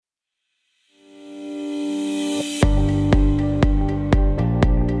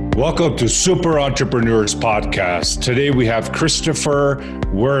Welcome to Super Entrepreneurs Podcast. Today we have Christopher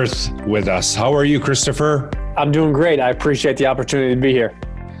Worth with us. How are you, Christopher? I'm doing great. I appreciate the opportunity to be here.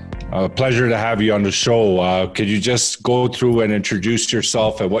 Pleasure to have you on the show. Could you just go through and introduce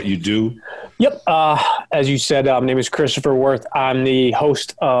yourself and what you do? Yep. As you said, my name is Christopher Worth. I'm the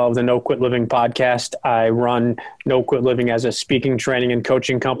host of the No Quit Living podcast. I run No Quit Living as a speaking, training, and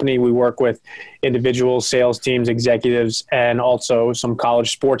coaching company. We work with individuals, sales teams, executives, and also some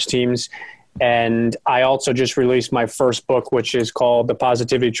college sports teams. And I also just released my first book, which is called The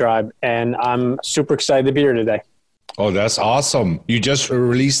Positivity Tribe. And I'm super excited to be here today. Oh, that's awesome. You just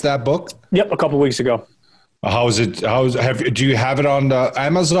released that book? Yep, a couple of weeks ago. How is it? Do you have it on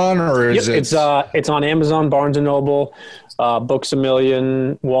Amazon or is it? It's on Amazon, Barnes & Noble, Books A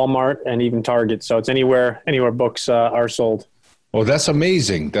Million, Walmart, and even Target. So it's anywhere books are sold. Oh, that's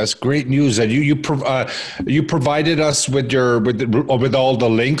amazing. That's great news. And you provided us with all the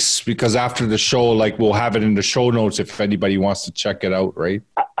links, because after the show, like, we'll have it in the show notes if anybody wants to check it out, right?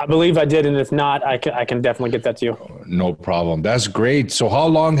 I believe I did, and if not, I can definitely get that to you. No problem. That's great. So how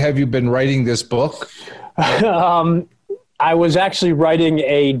long have you been writing this book? I was actually writing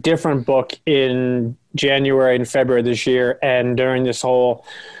a different book in January and February this year, and during this whole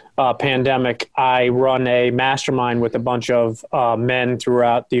pandemic, I run a mastermind with a bunch of men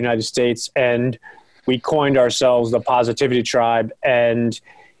throughout the United States, and we coined ourselves the Positivity Tribe. And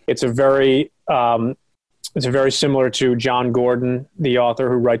it's a very similar to John Gordon, the author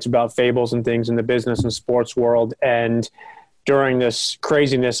who writes about fables and things in the business and sports world. And during this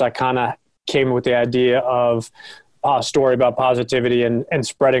craziness, I kind of came with the idea of a story about positivity and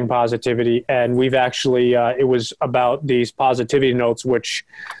spreading positivity. And we've actually, it was about these positivity notes, which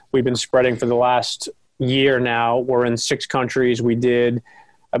we've been spreading for the last year now. We're in 6 countries. We did,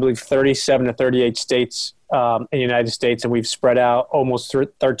 I believe, 37 to 38 states in the United States, and we've spread out almost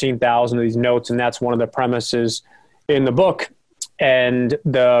 13,000 of these notes. And that's one of the premises in the book. And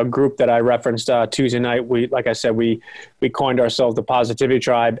the group that I referenced Tuesday night, we coined ourselves the Positivity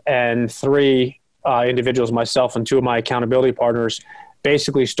Tribe, and 3 individuals, myself and 2 of my accountability partners,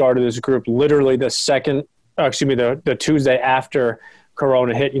 basically started this group literally the Tuesday after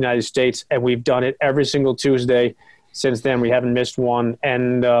Corona hit United States. And we've done it every single Tuesday since then. We haven't missed one.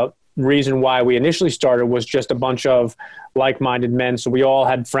 And the reason why we initially started was just a bunch of like-minded men. So we all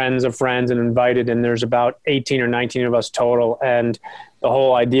had friends of friends and invited, and there's about 18 or 19 of us total. And the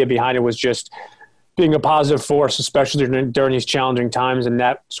whole idea behind it was just being a positive force, especially during these challenging times. And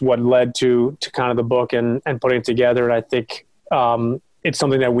that's what led to kind of the book and putting it together. And I think it's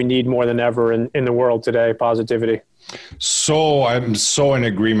something that we need more than ever in the world today, positivity. So I'm so in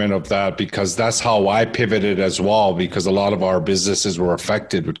agreement of that, because that's how I pivoted as well, because a lot of our businesses were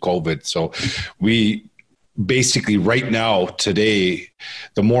affected with COVID. So we basically right now, today,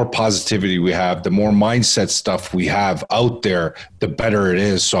 the more positivity we have, the more mindset stuff we have out there, the better it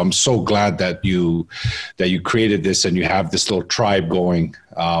is. So I'm so glad that you created this and you have this little tribe going.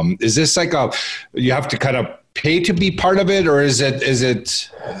 Is this like you have to kind of pay to be part of it, or is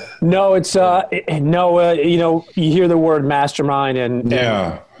it? No, it's you hear the word mastermind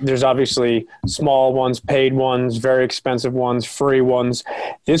and there's obviously small ones, paid ones, very expensive ones, free ones.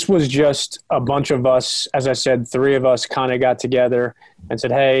 This was just a bunch of us. As I said, 3 of us kind of got together and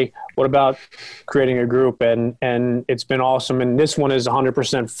said, hey, what about creating a group? And it's been awesome. And this one is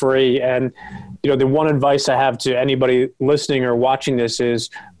 100% free. And, the one advice I have to anybody listening or watching this is,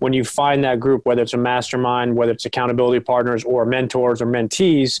 when you find that group, whether it's a mastermind, whether it's accountability partners or mentors or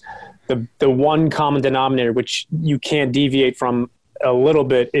mentees, the one common denominator, which you can't deviate from a little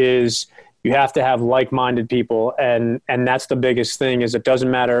bit, is you have to have like-minded people. And that's the biggest thing. Is it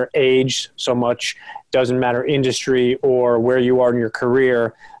doesn't matter age so much, doesn't matter industry or where you are in your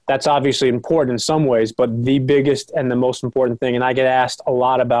career. That's obviously important in some ways, but the biggest and the most important thing, and I get asked a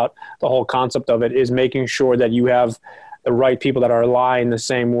lot about the whole concept of it, is making sure that you have the right people that are aligned the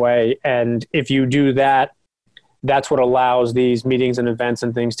same way. And if you do that, that's what allows these meetings and events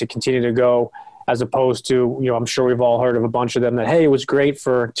and things to continue to go, as opposed to, I'm sure we've all heard of a bunch of them that, hey, it was great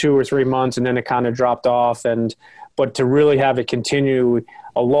for 2 or 3 months and then it kind of dropped off. But to really have it continue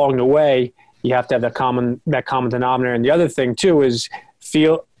along the way, you have to have that common denominator. And the other thing too is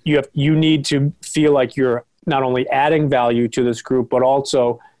you need to feel like you're not only adding value to this group, but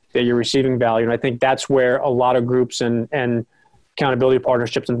also that you're receiving value. And I think that's where a lot of groups and accountability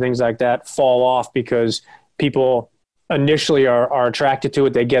partnerships and things like that fall off, because people initially are attracted to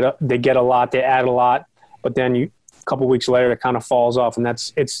it. They get a lot, they add a lot, but then a couple of weeks later, it kind of falls off. And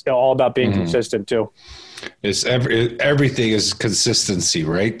it's all about being consistent too. Everything is consistency,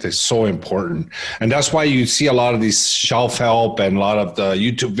 right? It's so important. And that's why you see a lot of these shelf help and a lot of the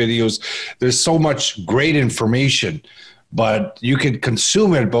YouTube videos. There's so much great information, but you can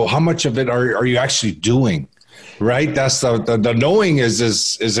consume it, but how much of it are you actually doing? Right? That's the knowing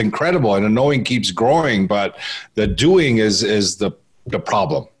is incredible, and the knowing keeps growing, but the doing is the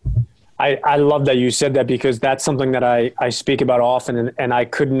problem. I love that you said that, because that's something that I speak about often, and I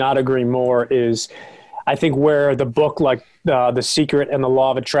could not agree more. Is I think where the book, like The Secret and the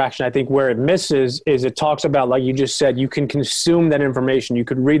Law of Attraction, I think where it misses is it talks about, like you just said, you can consume that information. You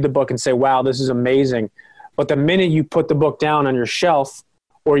could read the book and say, wow, this is amazing. But the minute you put the book down on your shelf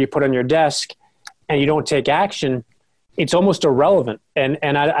or you put it on your desk and you don't take action, it's almost irrelevant. And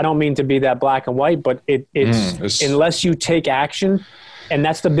I don't mean to be that black and white, but it's unless you take action. And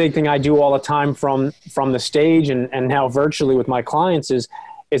that's the big thing I do all the time from the stage and now virtually with my clients is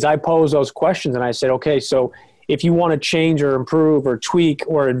I pose those questions and I said, okay, so if you want to change or improve or tweak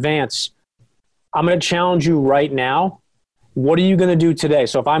or advance, I'm going to challenge you right now. What are you going to do today?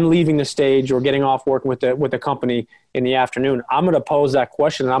 So if I'm leaving the stage or getting off working with the company in the afternoon, I'm going to pose that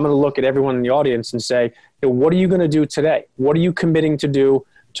question, and I'm going to look at everyone in the audience and say, hey, what are you going to do today? What are you committing to do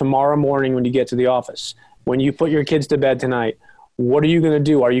tomorrow morning when you get to the office? When you put your kids to bed tonight, what are you going to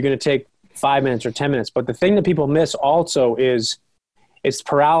do? Are you going to take 5 minutes or 10 minutes? But the thing that people miss also is it's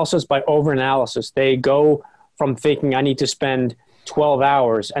paralysis by overanalysis. They go from thinking I need to spend 12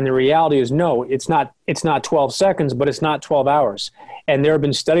 hours. And the reality is, no, it's not 12 seconds, but it's not 12 hours. And there have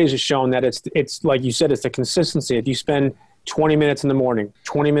been studies that have shown that it's like you said, it's the consistency. If you spend 20 minutes in the morning,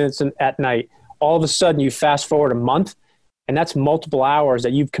 20 minutes at night, all of a sudden you fast forward a month, and that's multiple hours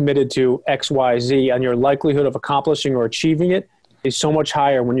that you've committed to X, Y, Z, and your likelihood of accomplishing or achieving it is so much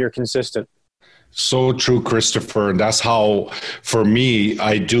higher when you're consistent. So true, Christopher. And that's how, for me,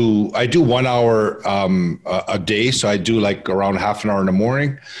 I do 1 hour a day. So I do like around half an hour in the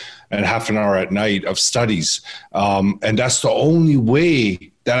morning and half an hour at night of studies. And that's the only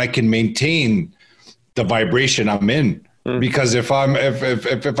way that I can maintain the vibration I'm in. Because if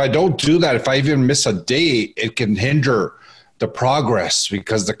I don't do that, if I even miss a day, it can hinder the progress,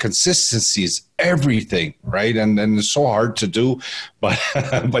 because the consistency is everything, right? And it's so hard to do, but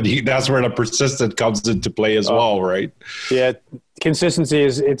that's where the persistent comes into play as well, right? Yeah, consistency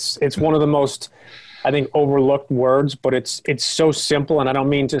is it's one of the most, I think, overlooked words, but it's so simple. And I don't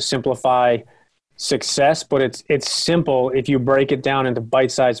mean to simplify success, but it's simple if you break it down into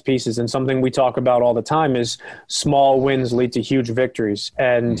bite-sized pieces. And something we talk about all the time is small wins lead to huge victories.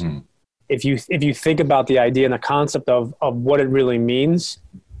 And if you think about the idea and the concept of what it really means,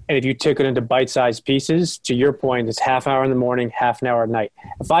 and if you took it into bite-sized pieces, to your point, it's half hour in the morning, half an hour at night.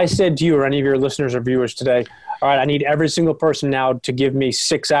 If I said to you or any of your listeners or viewers today, all right, I need every single person now to give me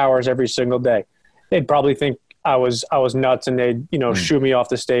 6 hours every single day, they'd probably think I was nuts, and they'd shoo me off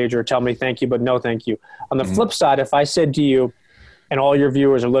the stage or tell me thank you, but no thank you. On the flip side, if I said to you and all your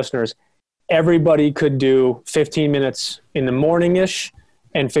viewers or listeners, everybody could do 15 minutes in the morning-ish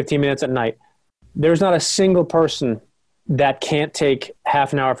and 15 minutes at night, there's not a single person that can't take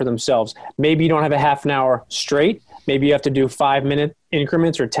half an hour for themselves. Maybe you don't have a half an hour straight. Maybe you have to do 5-minute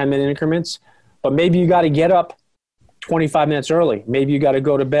increments or 10-minute increments, but maybe you got to get up 25 minutes early. Maybe you got to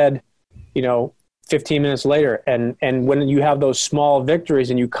go to bed, 15 minutes later. And when you have those small victories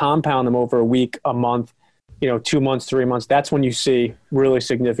and you compound them over a week, a month, 2 months, 3 months, that's when you see really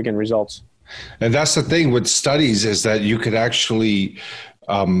significant results. And that's the thing with studies, is that you could actually,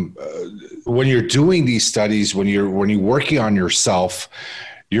 when you're doing these studies, when you're working on yourself,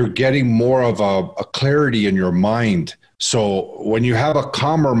 you're getting more of a clarity in your mind. So when you have a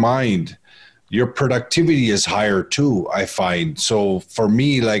calmer mind, your productivity is higher too, I find. So for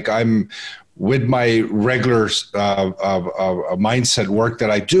me, like I'm with my regular mindset work that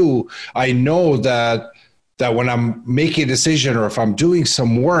I do, I know that when I'm making a decision or if I'm doing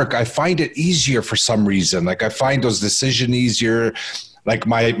some work, I find it easier for some reason. Like I find those decisions easier. Like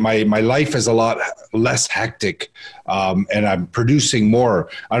my life is a lot less hectic, and I'm producing more.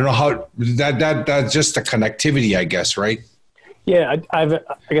 I don't know how that's just the connectivity, I guess, right? Yeah, I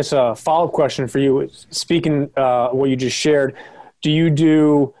guess a follow-up question for you. Speaking what you just shared, do you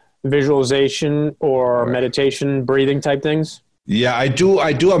do visualization or meditation, breathing type things? Yeah, I do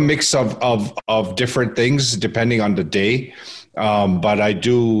a mix of different things depending on the day. But I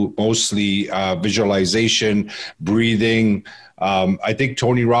do mostly visualization, breathing. I think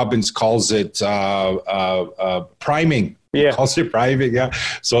Tony Robbins calls it priming. Yeah, calls it priming. Yeah,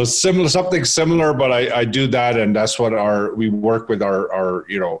 so something similar, but I do that, and that's what we work with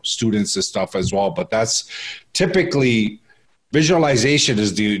our students and stuff as well. But that's typically visualization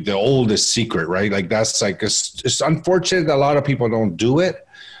is the oldest secret, right? Like that's like, it's unfortunate that a lot of people don't do it,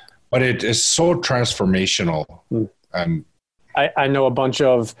 but it is so transformational. And I know a bunch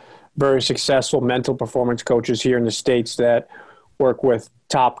of very successful mental performance coaches here in the States that work with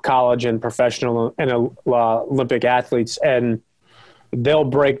top college and professional and Olympic athletes, and they'll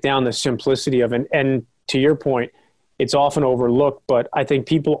break down the simplicity of it. And to your point, it's often overlooked, but I think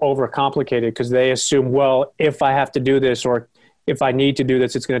people overcomplicate it because they assume, well, if I have to do this or if I need to do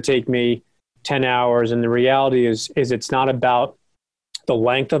this, it's going to take me 10 hours. And the reality is it's not about the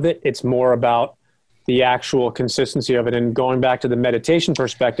length of it. It's more about the actual consistency of it. And going back to the meditation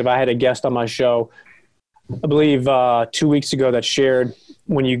perspective, I had a guest on my show, I believe 2 weeks ago, that shared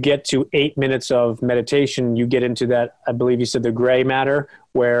when you get to 8 minutes of meditation, you get into that, I believe he said, the gray matter,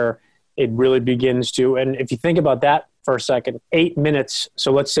 where it really begins to, and if you think about that for a second, 8 minutes.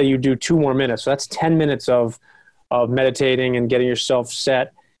 So let's say you do 2 more minutes. So that's 10 minutes of meditating and getting yourself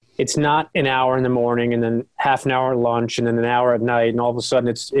set. It's not an hour in the morning and then half an hour at lunch and then an hour at night. And all of a sudden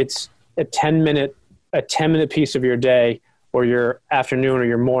it's a 10-minute piece of your day or your afternoon or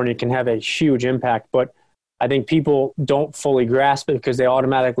your morning can have a huge impact. But I think people don't fully grasp it because they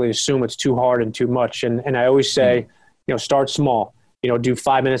automatically assume it's too hard and too much. And I always say, start small, do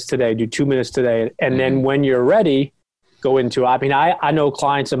 5 minutes today, do 2 minutes today. And then when you're ready, go into, I know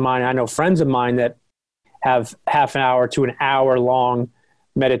clients of mine, I know friends of mine that have half an hour to an hour long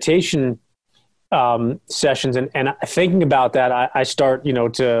meditation sessions. And thinking about that, I start,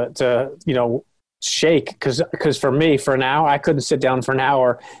 to shake because for me, for an hour, I couldn't sit down for an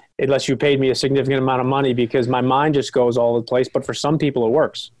hour unless you paid me a significant amount of money because my mind just goes all over the place. But for some people, it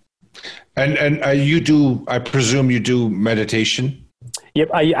works. And I presume you do meditation? Yep.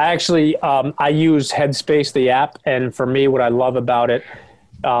 I actually, I use Headspace, the app. And for me, what I love about it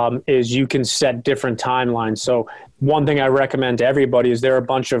is you can set different timelines. So one thing I recommend to everybody is there are a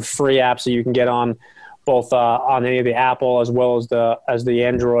bunch of free apps that you can get on both on any of the Apple as well as the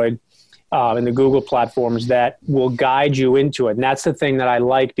Android and the Google platforms that will guide you into it. And that's the thing that I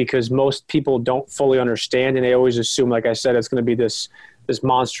like because most people don't fully understand. And they always assume, like I said, it's going to be this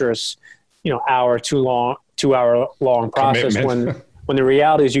monstrous, 2 hour long process when the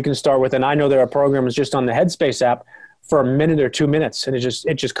reality is you can start with, and I know there are programs just on the Headspace app for a minute or 2 minutes, and it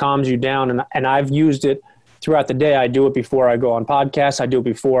just calms you down. And I've used it throughout the day. I do it before I go on podcasts. I do it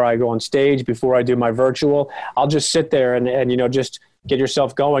before I go on stage, before I do my virtual. I'll just sit there and just get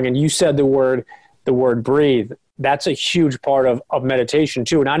yourself going. And you said the word breathe. That's a huge part of meditation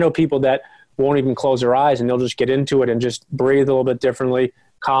too. And I know people that won't even close their eyes and they'll just get into it and just breathe a little bit differently,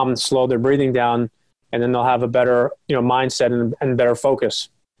 calm and slow their breathing down. And then they'll have a better, mindset and better focus.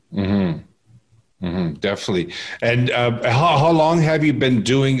 Mm-hmm. Mm-hmm, definitely. And how long have you been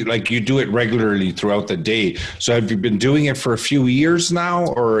doing, like you do it regularly throughout the day? So have you been doing it for a few years now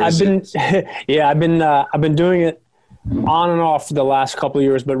or I've been doing it on and off the last couple of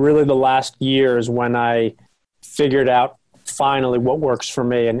years, but really the last year is when I figured out finally what works for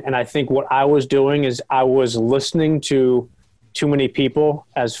me. And I think what I was doing is I was listening to too many people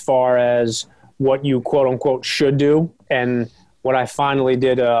as far as what you quote unquote should do. And what I finally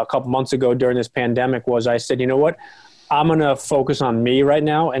did a couple months ago during this pandemic was I said, you know what, I'm going to focus on me right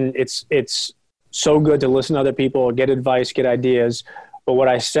now. And it's so good to listen to other people, get advice, get ideas. But what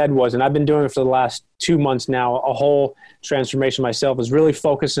I said was, and I've been doing it for the last 2 months now, a whole transformation myself is really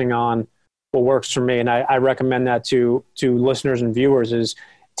focusing on what works for me. And I recommend that to listeners and viewers is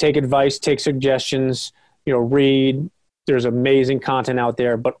take advice, take suggestions, read. There's amazing content out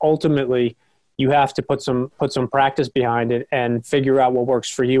there, but ultimately you have to put some practice behind it and figure out what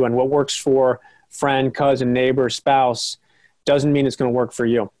works for you. And what works for friend, cousin, neighbor, spouse doesn't mean it's going to work for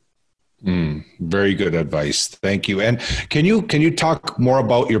you. Very good advice. Thank you. And can you talk more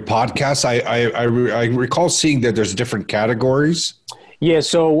about your podcast? I recall seeing that there's different categories. Yeah.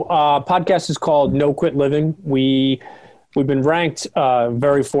 So podcast is called No Quit Living. We've been ranked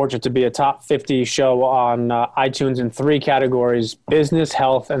very fortunate to be a top 50 show on iTunes in 3 categories: business,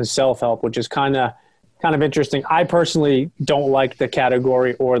 health, and self-help, which is kind of interesting. I personally don't like the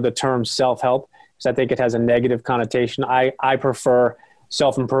category or the term self-help because I think it has a negative connotation. I prefer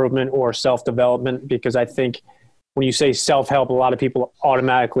self-improvement or self-development because I think when you say self-help, a lot of people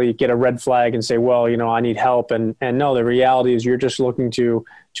automatically get a red flag and say, well, I need help. And no, the reality is you're just looking to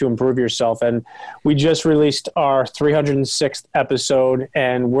improve yourself. And we just released our 306th episode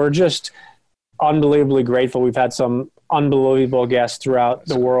and we're just unbelievably grateful. We've had some unbelievable guests throughout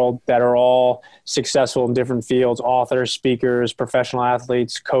the world that are all successful in different fields: authors, speakers, professional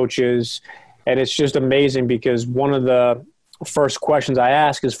athletes, coaches. And it's just amazing because one of the first questions I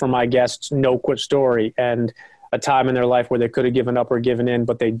ask is for my guests' no quit story. And a time in their life where they could have given up or given in,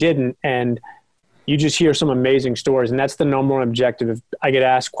 but they didn't. And you just hear some amazing stories. And that's the number one objective. I get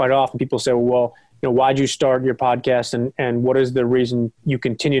asked quite often, people say, well, why'd you start your podcast and what is the reason you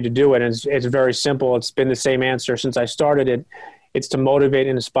continue to do it? And it's very simple. It's been the same answer since I started it. It's to motivate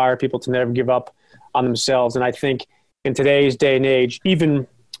and inspire people to never give up on themselves. And I think in today's day and age, even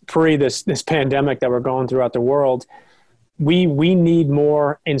pre this pandemic that we're going throughout the world, we need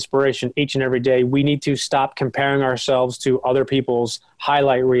more inspiration each and every day. We need to stop comparing ourselves to other people's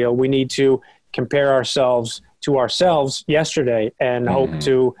highlight reel. We need to compare ourselves to ourselves yesterday and hope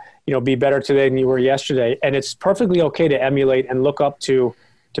to, be better today than you were yesterday. And it's perfectly okay to emulate and look up to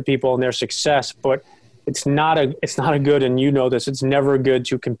people and their success, but it's not a good, and this, it's never good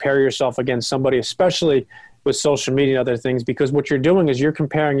to compare yourself against somebody, especially with social media and other things, because what you're doing is you're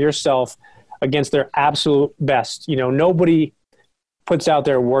comparing yourself against their absolute best. Nobody puts out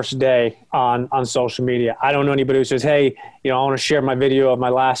their worst day on social media. I don't know anybody who says, hey, I want to share my video of my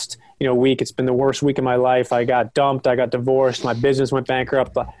last, week. It's been the worst week of my life. I got dumped. I got divorced. My business went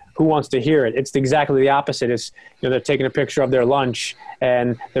bankrupt. Who wants to hear it? It's exactly the opposite. It's, they're taking a picture of their lunch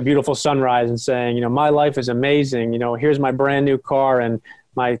and the beautiful sunrise and saying, my life is amazing. Here's my brand new car and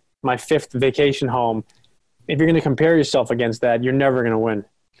my fifth vacation home. If you're going to compare yourself against that, you're never going to win.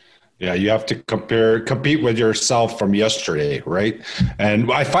 Yeah, you have to compete with yourself from yesterday, right?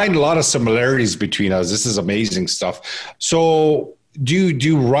 And I find a lot of similarities between us. This is amazing stuff. So do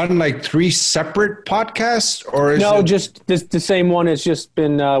you run like 3 separate podcasts, or is it just the same one? It's just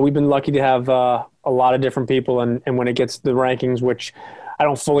been we've been lucky to have a lot of different people, and when it gets to the rankings, which I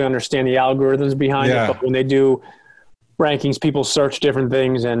don't fully understand the algorithms behind it, but when they do rankings, people search different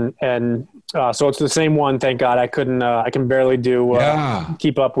things, and so it's the same one. Thank God. I can barely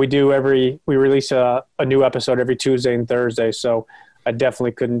keep up. We release a new episode every Tuesday and Thursday, so I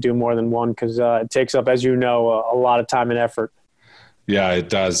definitely couldn't do more than one because it takes up, as a lot of time and effort. Yeah, it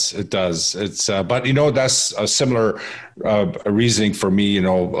does. It does. It's, but that's a similar reasoning for me.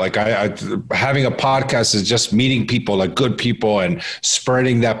 Like I having a podcast is just meeting people, like good people, and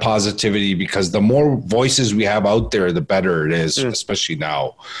spreading that positivity, because the more voices we have out there, the better it is, especially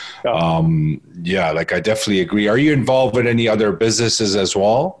now. Like I definitely agree. Are you involved with any other businesses as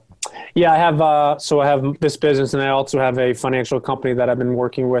well? Yeah, I have. So I have this business, and I also have a financial company that I've been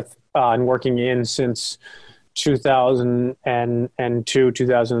working with and working in since 2002,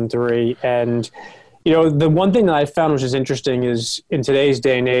 2003. And, the one thing that I found which is interesting is in today's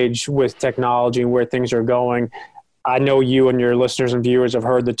day and age with technology and where things are going, I know you and your listeners and viewers have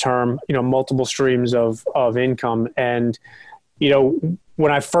heard the term, multiple streams of income. And, when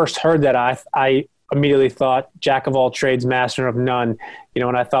I first heard that, I immediately thought jack of all trades, master of none,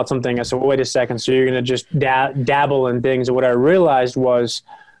 and I thought something, I said, well, wait a second. So you're going to just dabble in things. And what I realized was,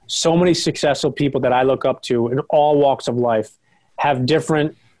 so many successful people that I look up to in all walks of life have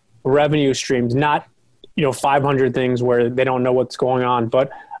different revenue streams, not, 500 things where they don't know what's going on, but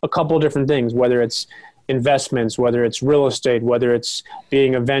a couple of different things, whether it's investments, whether it's real estate, whether it's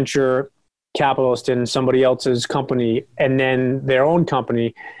being a venture capitalist in somebody else's company and then their own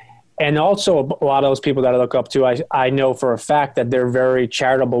company. And also a lot of those people that I look up to, I know for a fact that they're very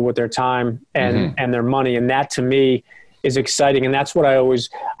charitable with their time and their money. And that to me is exciting. And that's what I always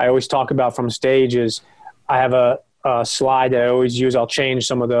talk about from stage is I have a slide that I always use. I'll change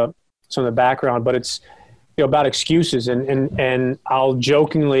some of the background, but it's, about excuses. And I'll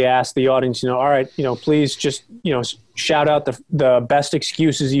jokingly ask the audience, all right, please just, shout out the best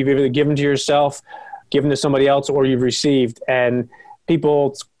excuses you've either given to yourself, given to somebody else, or you've received. And people,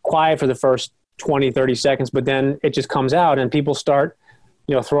 it's quiet for the first 20, 30 seconds, but then it just comes out and people start,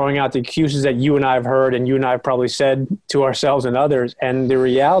 throwing out the excuses that you and I have heard and you and I have probably said to ourselves and others. And the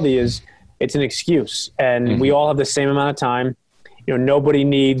reality is it's an excuse, and we all have the same amount of time. Nobody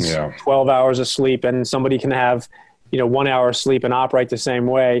needs 12 hours of sleep, and somebody can have, 1 hour of sleep and operate the same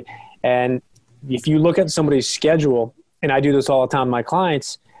way. And if you look at somebody's schedule, and I do this all the time with my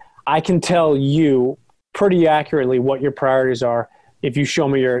clients, I can tell you pretty accurately what your priorities are if you show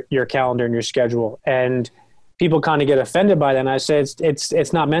me your calendar and your schedule. And people kind of get offended by that. And I say,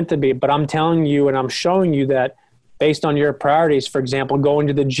 it's not meant to be, but I'm telling you, and I'm showing you that based on your priorities, for example, going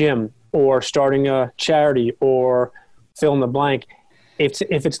to the gym or starting a charity or fill in the blank, if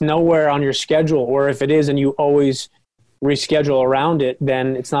it's nowhere on your schedule, or if it is and you always reschedule around it,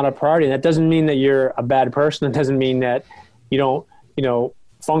 then it's not a priority. And that doesn't mean that you're a bad person. It doesn't mean that you don't,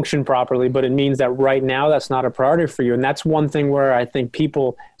 function properly, but it means that right now that's not a priority for you. And that's one thing where I think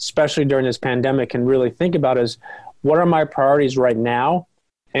people, especially during this pandemic, can really think about is, what are my priorities right now?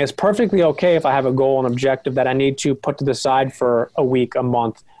 And it's perfectly okay if I have a goal and objective that I need to put to the side for a week, a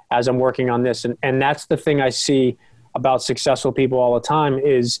month, as I'm working on this. And that's the thing I see about successful people all the time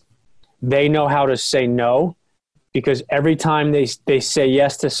is they know how to say no, because every time they say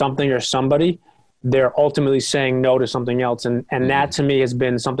yes to something or somebody, they're ultimately saying no to something else. And that to me has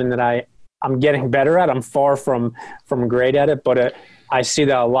been something that I'm getting better at. I'm far from great at it, but I see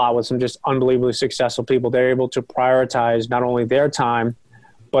that a lot with some just unbelievably successful people. They're able to prioritize not only their time,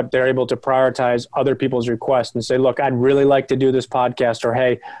 but they're able to prioritize other people's requests and say, look, I'd really like to do this podcast, or,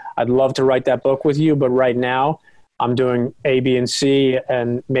 hey, I'd love to write that book with you, but right now I'm doing A, B, and C,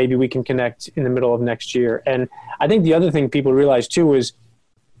 and maybe we can connect in the middle of next year. And I think the other thing people realize too is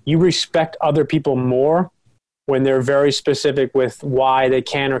you respect other people more when they're very specific with why they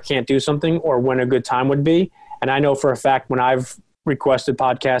can or can't do something, or when a good time would be. And I know for a fact when I've requested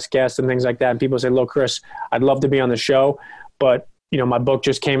podcast guests and things like that, and people say, look, Chris, I'd love to be on the show, but my book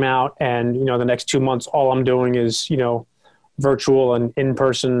just came out, and the next 2 months, all I'm doing is virtual and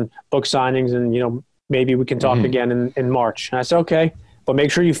in-person book signings, and maybe we can talk again in March. And I said, okay, but make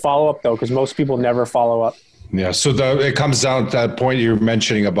sure you follow up though, because most people never follow up. Yeah. So it comes down to that point you're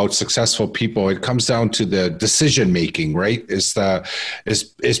mentioning about successful people. It comes down to the decision making, right? It's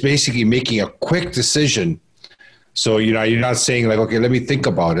basically making a quick decision. So, you're not saying like, okay, let me think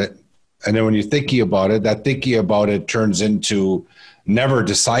about it. And then when you're thinking about it, that thinking about it turns into never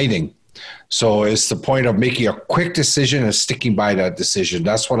deciding. So it's the point of making a quick decision and sticking by that decision.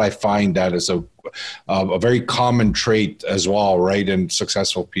 That's what I find that is a very common trait as well, right? In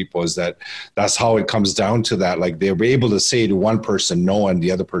successful people, is that's how it comes down to that. Like they'll be able to say to one person no and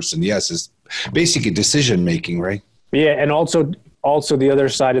the other person yes. Is basically decision making, right? Yeah, and also the other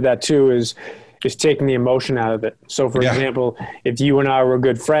side of that too is taking the emotion out of it. So for example, if you and I were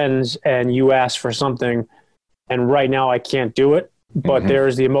good friends and you asked for something and right now I can't do it, but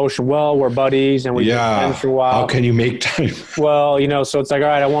there's the emotion, well, we're buddies and we've been friends for a while. How can you make time? Well, so it's like, all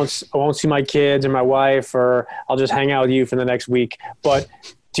right, I won't see my kids or my wife, or I'll just hang out with you for the next week. But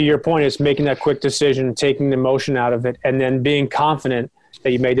to your point, it's making that quick decision, taking the emotion out of it, and then being confident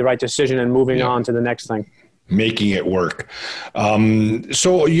that you made the right decision and moving on to the next thing. Making it work.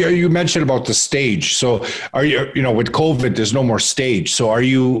 So you mentioned about the stage. So are you, with COVID, there's no more stage. So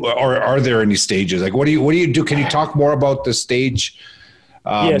are there any stages? Like, what do you do? Can you talk more about the stage?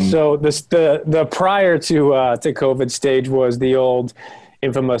 So the prior to COVID stage was the old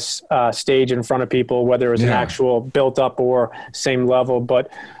infamous stage in front of people, whether it was an actual built up or same level.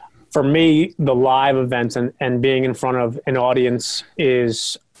 But for me, the live events and being in front of an audience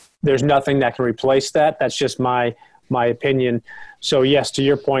there's nothing that can replace that. That's just my opinion. So yes, to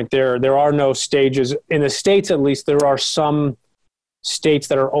your point, there are no stages in the States. At least there are some states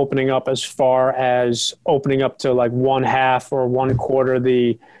that are opening up, as far as opening up to like 1/2 or 1/4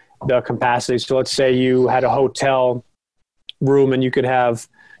 the capacity. So let's say you had a hotel room and you could have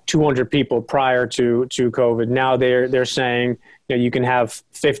 200 people prior to COVID. Now they're saying you can have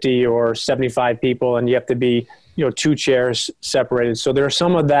 50 or 75 people, and you have to be 2 chairs separated. So there's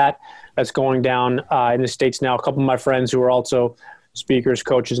some of that's going down in the States now. A couple of my friends who are also speakers,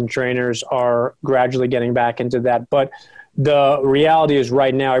 coaches, and trainers are gradually getting back into that. But the reality is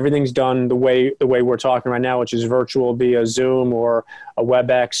right now, everything's done the way we're talking right now, which is virtual via Zoom or a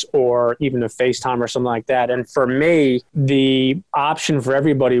WebEx or even a FaceTime or something like that. And for me, the option for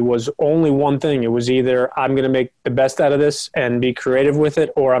everybody was only one thing. It was either I'm going to make the best out of this and be creative with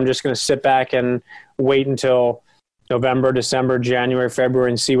it, or I'm just going to sit back and wait until November, December, January,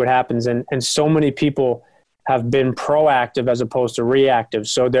 February, and see what happens. And so many people have been proactive as opposed to reactive.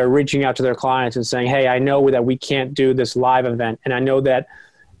 So they're reaching out to their clients and saying, hey, I know that we can't do this live event. And I know that,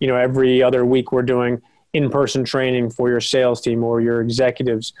 every other week we're doing in-person training for your sales team or your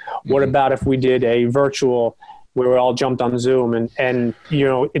executives. What about if we did a virtual where we all jumped on Zoom and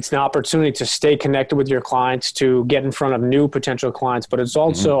it's an opportunity to stay connected with your clients, to get in front of new potential clients. But it's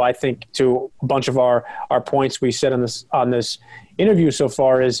also, I think, to a bunch of our points we said on this interview so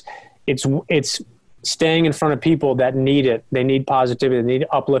far, is it's staying in front of people that need it. They need positivity. They need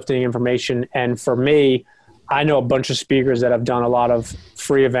uplifting information. And for me, I know a bunch of speakers that have done a lot of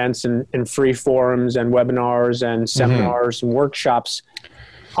free events and free forums and webinars and seminars and workshops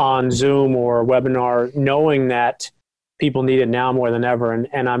on Zoom or webinar, knowing that people need it now more than ever.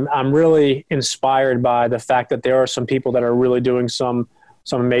 And I'm really inspired by the fact that there are some people that are really doing some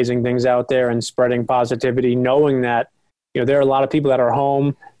amazing things out there and spreading positivity, knowing that there are a lot of people that are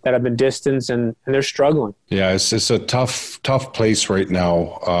home, that have been distanced and they're struggling. Yeah, it's a tough place right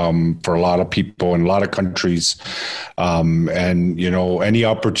now for a lot of people in a lot of countries. And, you know, any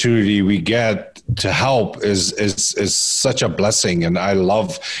opportunity we get to help is such a blessing. And I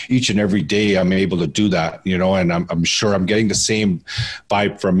love each and every day I'm able to do that, you know, and I'm sure I'm getting the same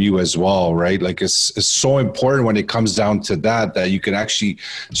vibe from you as well, right? Like it's so important when it comes down to that you can actually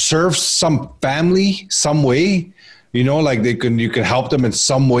serve some family some way. You know, like you can help them in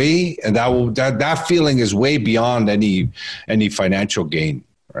some way, and that feeling is way beyond any financial gain,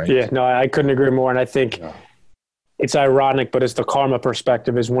 right? Yeah, no, I couldn't agree more. And I think it's ironic, but it's the karma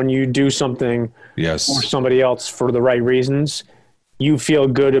perspective is when you do something for somebody else for the right reasons, you feel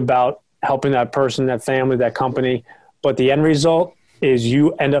good about helping that person, that family, that company. But the end result is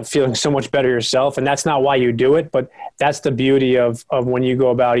you end up feeling so much better yourself. And that's not why you do it, but that's the beauty of when you go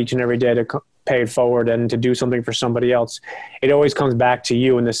about each and every day to pay it forward and to do something for somebody else. It always comes back to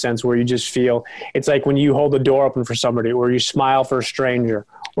you in the sense where you just feel, it's like when you hold the door open for somebody, or you smile for a stranger,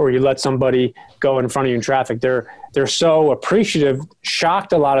 or you let somebody go in front of you in traffic. They're so appreciative,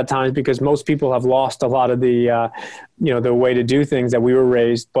 shocked a lot of times because most people have lost a lot of the, the way to do things that we were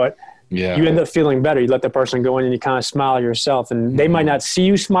raised, but you end up feeling better. You let the person go in and you kind of smile yourself, and they might not see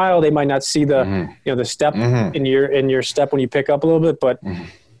you smile. They might not see the, the step in your step when you pick up a little bit, but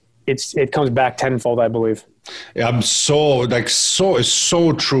it comes back tenfold, I believe. Yeah, it's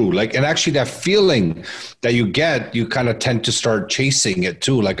so true. Like, and actually that feeling that you get, you kind of tend to start chasing it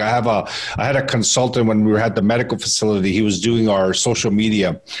too. Like I had a consultant when we were at the medical facility. He was doing our social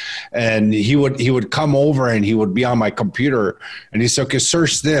media, and he would come over and he would be on my computer and he said, okay,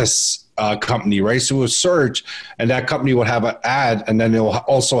 search this company, right? So we'll search, and that company would have an ad, and then they'll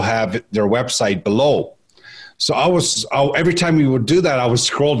also have their website below. So every time we would do that, I would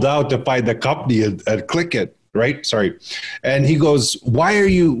scroll down to find the company and click it, right? Sorry. And he goes, why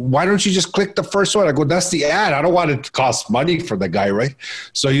don't you just click the first one? I go, that's the ad. I don't want it to cost money for the guy, right?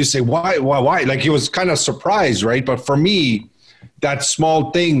 So you say, why? Like he was kind of surprised, right? But for me, that small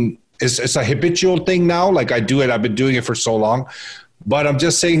thing it's a habitual thing now. Like I do it. I've been doing it for so long. But I'm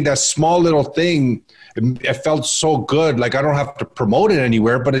just saying that small little thing, it felt so good. Like I don't have to promote it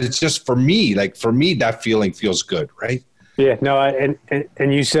anywhere, but it's just for me. Like for me, that feeling feels good, right? Yeah, no,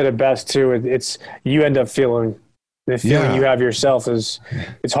 and you said it best too. It's you end up feeling the feeling you have yourself it's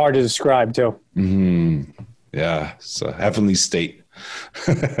hard to describe too. Mm-hmm. Yeah, it's a heavenly state.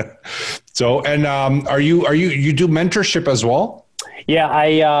 So, and are you do mentorship as well?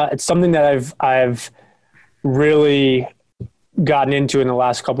 Yeah, it's something that I've really gotten into in the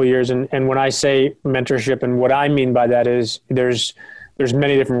last couple of years. And when I say mentorship, and what I mean by that is there's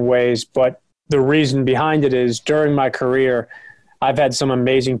many different ways, but the reason behind it is during my career, I've had some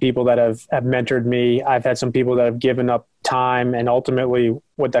amazing people that have mentored me. I've had some people that have given up time, and ultimately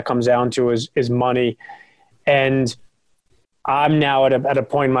what that comes down to is money. And I'm now at a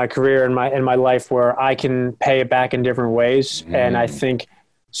point in my career in my life where I can pay it back in different ways. And I think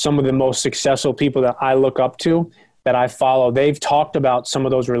some of the most successful people that I look up to, that I follow, they've talked about some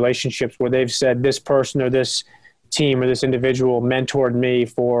of those relationships where they've said this person or this team or this individual mentored me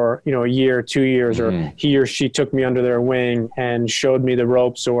for, a year, 2 years, or he or she took me under their wing and showed me the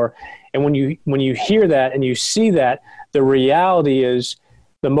ropes. And when you hear that and you see that, the reality is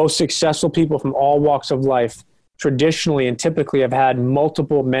the most successful people from all walks of life traditionally and typically have had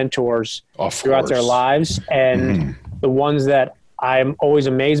multiple mentors throughout their lives. And the ones that I'm always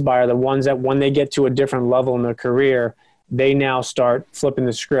amazed by are the ones that when they get to a different level in their career, they now start flipping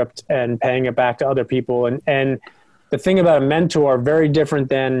the script and paying it back to other people. And the thing about a mentor, very different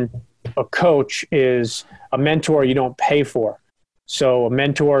than a coach, is a mentor you don't pay for. So a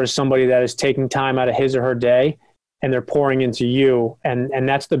mentor is somebody that is taking time out of his or her day and they're pouring into you. And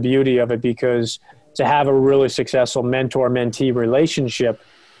that's the beauty of it, because to have a really successful mentor-mentee relationship,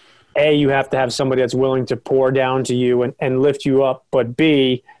 A, you have to have somebody that's willing to pour down to you and lift you up. But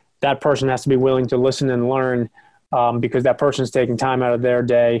B, that person has to be willing to listen and learn because that person's taking time out of their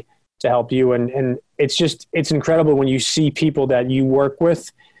day to help you. And it's incredible when you see people that you work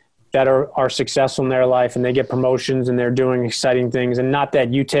with that are successful in their life and they get promotions and they're doing exciting things. And not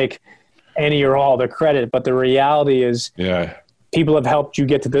that you take any or all the credit, but the reality is people have helped you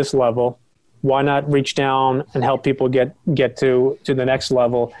get to this level. Why not reach down and help people get to the next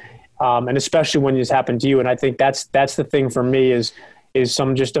level? And especially when this happened to you. And I think that's the thing for me is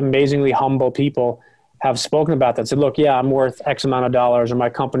some just amazingly humble people have spoken about that. Said, look, I'm worth X amount of dollars, or my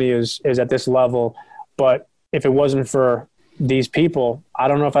company is at this level. But if it wasn't for these people, I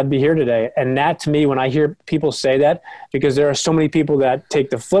don't know if I'd be here today. And that, to me, when I hear people say that, because there are so many people that take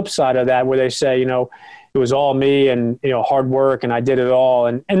the flip side of that, where they say, it was all me and, hard work, and I did it all.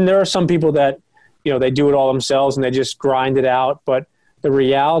 And there are some people that, they do it all themselves and they just grind it out. But the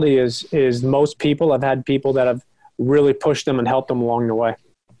reality is most people, I've had people that have really pushed them and helped them along the way.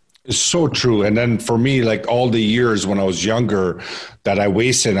 It's so true. And then for me, like all the years when I was younger that I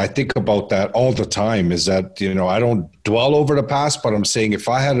wasted, I think about that all the time, is that, I don't dwell over the past, but I'm saying if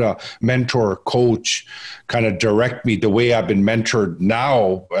I had a mentor or coach kind of direct me the way I've been mentored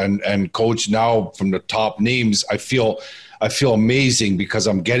now and coach now from the top names, I feel amazing because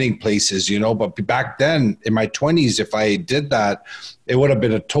I'm getting places, but back then in my 20s, if I did that, it would have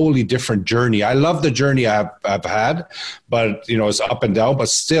been a totally different journey. I love the journey I've had, but it's up and down, but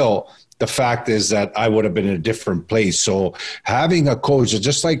still the fact is that I would have been in a different place. So having a coach,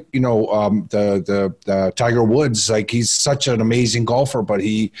 just like, the Tiger Woods, like he's such an amazing golfer, but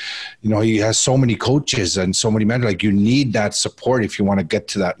he has so many coaches and so many mentors. Like you need that support if you want to get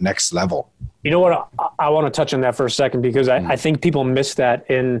to that next level. You know what? I want to touch on that for a second because I think people miss that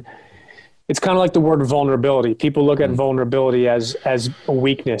it's kind of like the word vulnerability. People look at vulnerability as a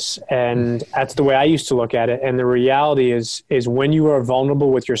weakness, and that's the way I used to look at it. And the reality is when you are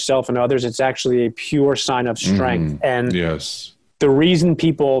vulnerable with yourself and others, it's actually a pure sign of strength. And yes, the reason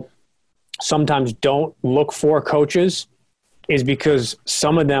people sometimes don't look for coaches is because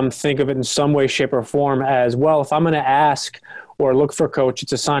some of them think of it in some way, shape, or form as, well, if I'm going to ask or look for a coach,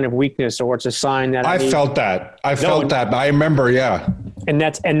 it's a sign of weakness, or it's a sign that I felt that. I remember. Yeah. And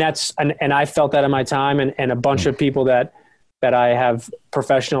I felt that in my time, and a bunch of people that I have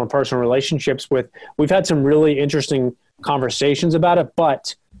professional and personal relationships with, we've had some really interesting conversations about it.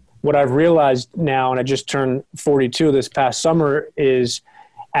 But what I've realized now, and I just turned 42 this past summer, is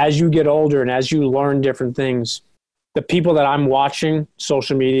as you get older and as you learn different things, the people that I'm watching,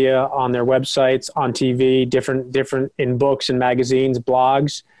 social media, on their websites, on TV, different in books and magazines,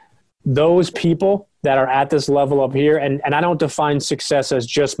 blogs, those people that are at this level up here, and I don't define success as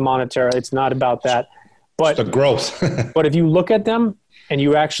just monetary. It's not about that. But it's the growth. But if you look at them and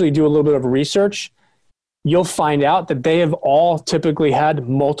you actually do a little bit of research, you'll find out that they have all typically had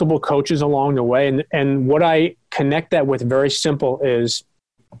multiple coaches along the way. And what I connect that with, very simple, is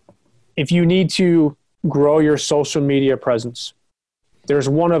if you need to grow your social media presence, there's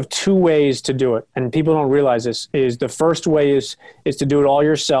one of two ways to do it. And people don't realize this. Is the first way is to do it all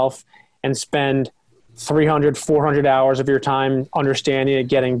yourself and spend 300, 400 hours of your time understanding it,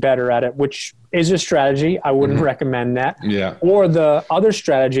 getting better at it, which is a strategy. I wouldn't recommend that. Yeah. Or the other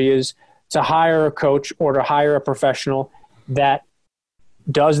strategy is to hire a coach or to hire a professional that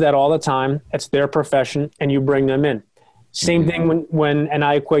does that all the time. It's their profession, and you bring them in. Same thing when and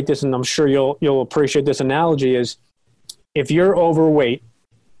I equate this, and I'm sure you'll appreciate this analogy, is if you're overweight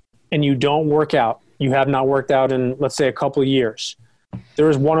and you don't work out, you have not worked out in, let's say, a couple of years, there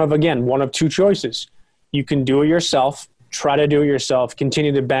is one of two choices. You can do it yourself, try to do it yourself,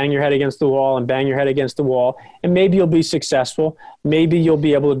 continue to bang your head against the wall and bang your head against the wall, and maybe you'll be successful. Maybe you'll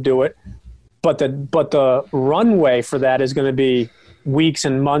be able to do it. But the runway for that is going to be weeks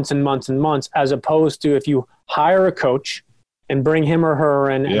and months and months and months, as opposed to if you hire a coach and bring him or her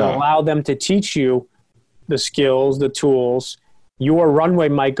in and allow them to teach you the skills, the tools, your runway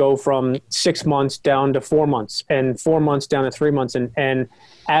might go from 6 months down to 4 months and 4 months down to 3 months. And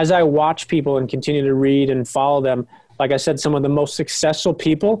as I watch people and continue to read and follow them, like I said, some of the most successful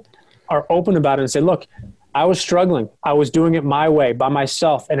people are open about it and say, look, I was struggling. I was doing it my way, by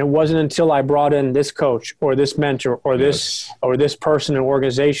myself. And it wasn't until I brought in this coach or this mentor or this person and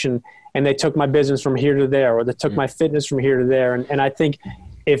organization, and they took my business from here to there, or they took my fitness from here to there. And I think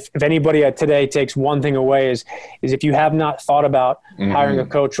if anybody today takes one thing away is if you have not thought about hiring a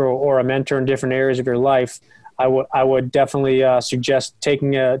coach or a mentor in different areas of your life, I would definitely suggest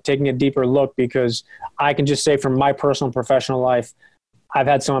taking a deeper look, because I can just say from my personal and professional life, I've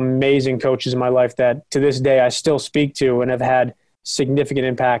had some amazing coaches in my life that to this day I still speak to and have had significant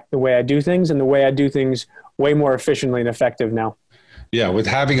impact the way I do things, and the way I do things way more efficiently and effective now. Yeah, with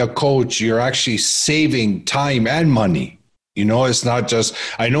having a coach, you're actually saving time and money. It's not just,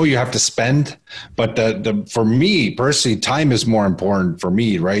 I know you have to spend, but for me personally, time is more important for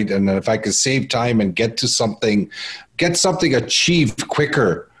me, right? And if I could save time and get something achieved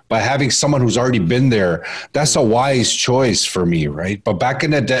quicker by having someone who's already been there, that's a wise choice for me, right? But back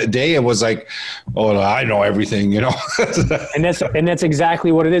in the day, it was like, oh, I know everything, and that's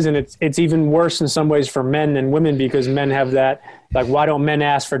exactly what it is. And it's even worse in some ways for men than women, because men have that, like, why don't men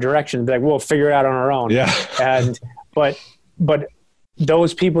ask for direction? Like, we'll figure it out on our own. Yeah. But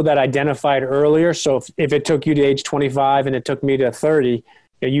those people that identified earlier, so if it took you to age 25 and it took me to 30,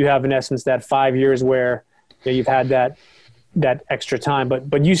 you have in essence that 5 years where you've had that extra time.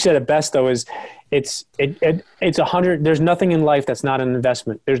 But you said it best, though, is it's 100. There's nothing in life that's not an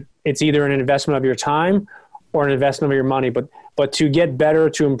investment. It's either an investment of your time or an investment of your money. But to get better,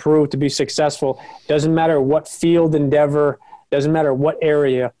 to improve, to be successful, doesn't matter what field, endeavor, doesn't matter what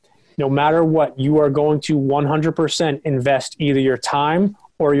area, no matter what, you are going to 100% invest either your time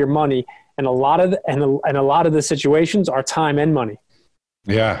or your money. And a lot of the situations are time and money.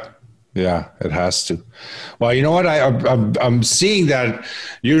 Yeah, it has to. Well, you know what? I'm seeing that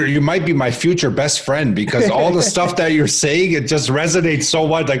you might be my future best friend, because all the stuff that you're saying, it just resonates so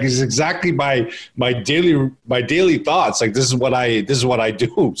much. Like, it's exactly my daily thoughts. Like, this is what I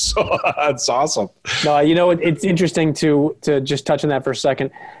do. So that's awesome. No, you know, it's interesting to just touch on that for a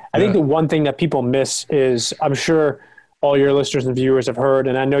second. I think the one thing that people miss is, I'm sure all your listeners and viewers have heard,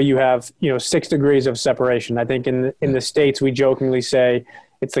 and I know you have, 6 degrees of separation. I think in the States, we jokingly say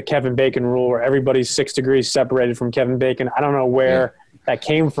it's the Kevin Bacon rule, where everybody's 6 degrees separated from Kevin Bacon. I don't know where that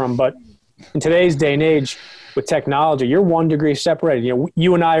came from, but in today's day and age with technology, you're 1 degree separated.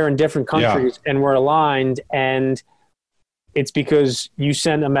 You and I are in different countries and we're aligned, and it's because you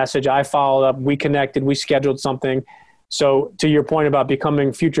sent a message, I followed up, we connected, we scheduled something. So to your point about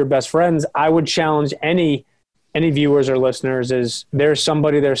becoming future best friends, I would challenge any viewers or listeners, is there's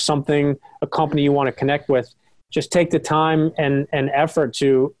something, a company you want to connect with. Just take the time and effort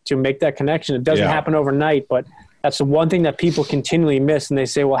to make that connection. It doesn't happen overnight, but that's the one thing that people continually miss. And they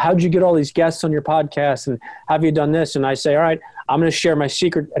say, well, how'd you get all these guests on your podcast? And have you done this? And I say, all right, I'm going to share my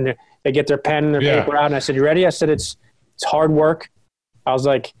secret. And they get their pen and their paper out. And I said, you ready? I said, it's hard work. I was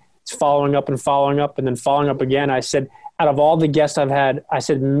like, it's following up and then following up again. I said, out of all the guests I've had, I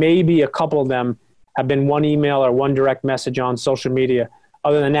said, maybe a couple of them have been one email or one direct message on social media.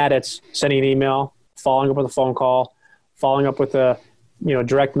 Other than that, it's sending an email, following up with a phone call, following up with a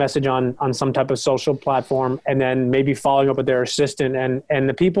direct message on some type of social platform, and then maybe following up with their assistant. And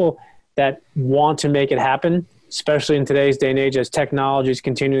the people that want to make it happen, especially in today's day and age as technology is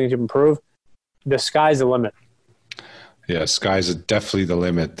continuing to improve, the sky's the limit. Yeah, sky's definitely the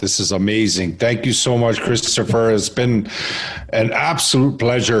limit. This is amazing. Thank you so much, Christopher. It's been an absolute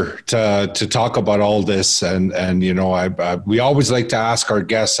pleasure to talk about all this. And we always like to ask our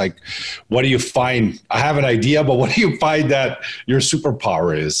guests, like, what do you find? I have an idea, but what do you find that your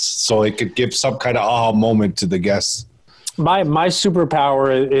superpower is? So it could give some kind of aha moment to the guests. My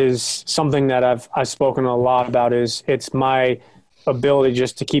superpower is something that I've spoken a lot about. It's my ability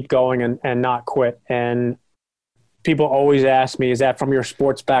just to keep going and not quit. And people always ask me, is that from your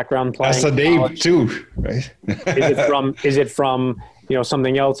sports background playing? That's a name too, right? is it from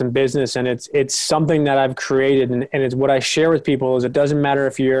something else in business? And it's something that I've created, and it's what I share with people. Is it doesn't matter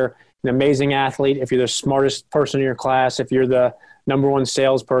if you're an amazing athlete, if you're the smartest person in your class, if you're the number one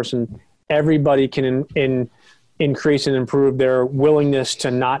salesperson, everybody can increase and improve their willingness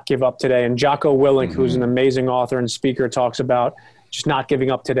to not give up today. And Jocko Willink, who's an amazing author and speaker, talks about just not giving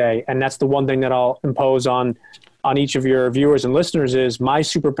up today. And that's the one thing that I'll impose on each of your viewers and listeners is my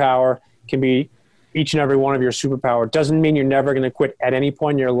superpower can be each and every one of your superpower. Doesn't mean you're never going to quit at any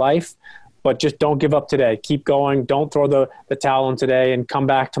point in your life, but just don't give up today. Keep going. Don't throw the towel in today and come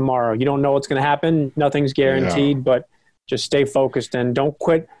back tomorrow. You don't know what's going to happen. Nothing's guaranteed, but just stay focused and don't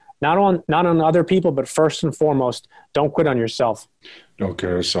quit. Not on other people, but first and foremost, don't quit on yourself. Don't kill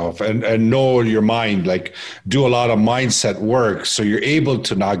yourself, and know your mind. Like, do a lot of mindset work so you're able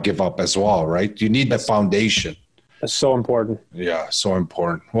to not give up as well, right? You need the foundation. That's so important. Yeah, so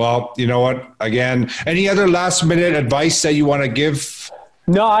important. Well, you know what? Again, any other last minute advice that you want to give?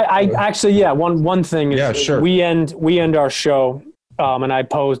 No, I actually, one thing is sure. we end our show, and I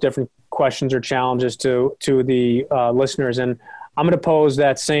pose different questions or challenges to the listeners, and I'm going to pose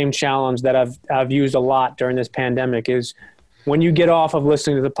that same challenge that I've used a lot during this pandemic is when you get off of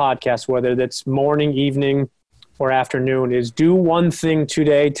listening to the podcast, whether that's morning, evening, or afternoon, is do one thing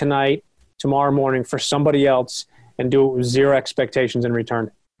today, tonight, tomorrow morning for somebody else, and do it with zero expectations in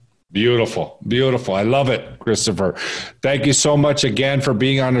return. Beautiful. Beautiful. I love it, Christopher. Thank you so much again for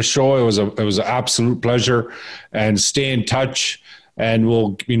being on the show. It was an absolute pleasure, and stay in touch, and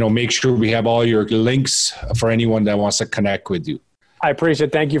we'll, make sure we have all your links for anyone that wants to connect with you. I appreciate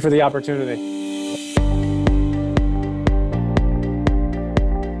it. Thank you for the opportunity.